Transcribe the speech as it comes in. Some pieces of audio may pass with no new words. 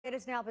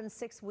It's now been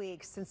 6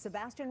 weeks since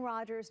Sebastian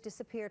Rogers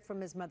disappeared from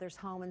his mother's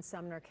home in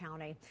Sumner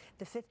County.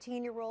 The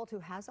 15-year-old who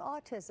has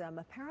autism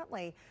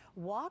apparently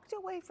walked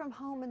away from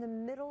home in the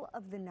middle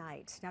of the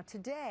night. Now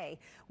today,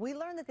 we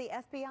learned that the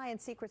FBI and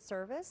Secret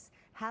Service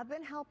have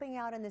been helping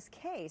out in this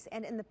case.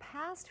 And in the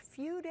past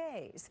few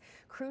days,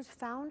 crews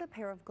found a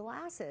pair of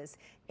glasses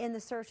in the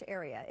search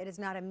area. It is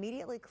not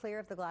immediately clear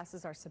if the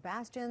glasses are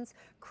Sebastian's.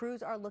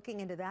 Crews are looking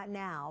into that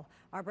now.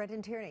 Our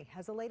Brendan Tierney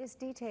has the latest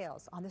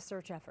details on the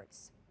search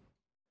efforts.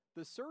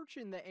 The search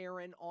in the air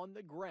and on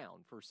the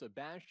ground for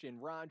Sebastian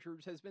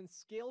Rogers has been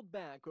scaled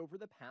back over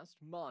the past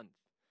month.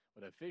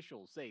 But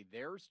officials say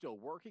they're still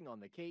working on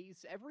the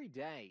case every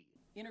day.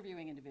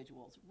 Interviewing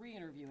individuals,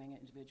 re-interviewing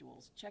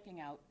individuals,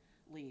 checking out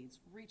leads,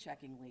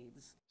 rechecking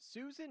leads.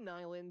 Susan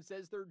Nyland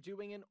says they're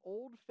doing an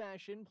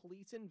old-fashioned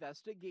police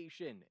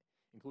investigation,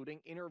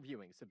 including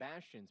interviewing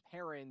Sebastian's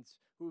parents,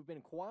 who have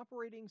been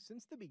cooperating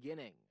since the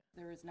beginning.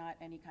 There is not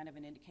any kind of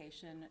an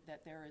indication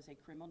that there is a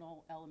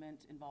criminal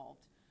element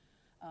involved.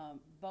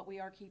 But we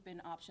are keeping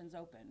options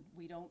open.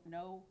 We don't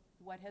know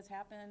what has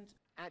happened.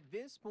 At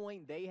this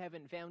point, they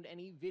haven't found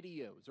any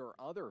videos or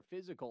other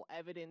physical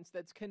evidence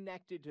that's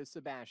connected to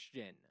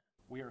Sebastian.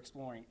 We are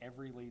exploring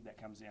every lead that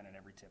comes in and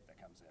every tip that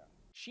comes in.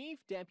 Chief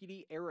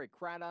Deputy Eric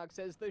Craddock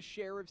says the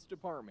Sheriff's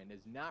Department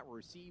has not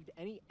received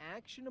any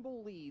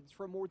actionable leads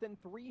from more than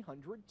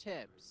 300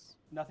 tips.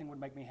 Nothing would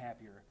make me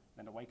happier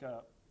than to wake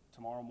up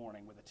tomorrow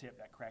morning with a tip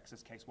that cracks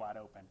this case wide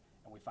open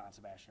and we find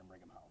Sebastian and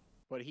bring him home.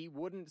 But he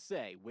wouldn't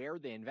say where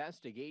the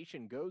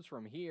investigation goes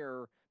from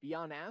here,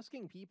 beyond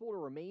asking people to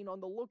remain on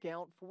the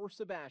lookout for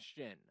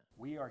Sebastian.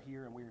 We are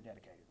here and we are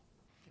dedicated.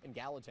 In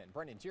Gallatin,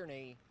 Brendan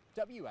Tierney,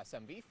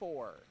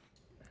 WSMV4.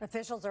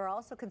 Officials are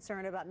also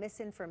concerned about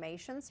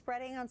misinformation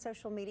spreading on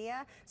social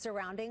media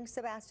surrounding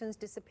Sebastian's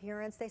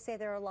disappearance. They say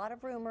there are a lot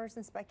of rumors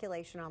and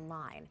speculation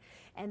online.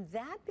 And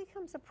that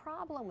becomes a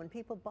problem when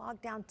people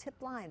bog down tip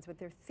lines with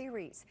their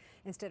theories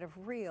instead of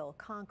real,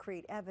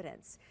 concrete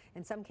evidence.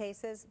 In some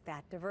cases,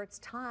 that diverts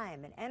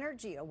time and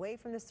energy away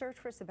from the search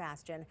for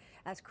Sebastian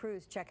as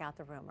crews check out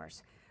the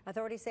rumors.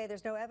 Authorities say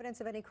there's no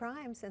evidence of any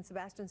crimes, and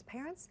Sebastian's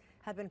parents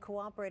have been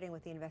cooperating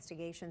with the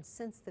investigation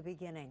since the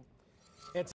beginning.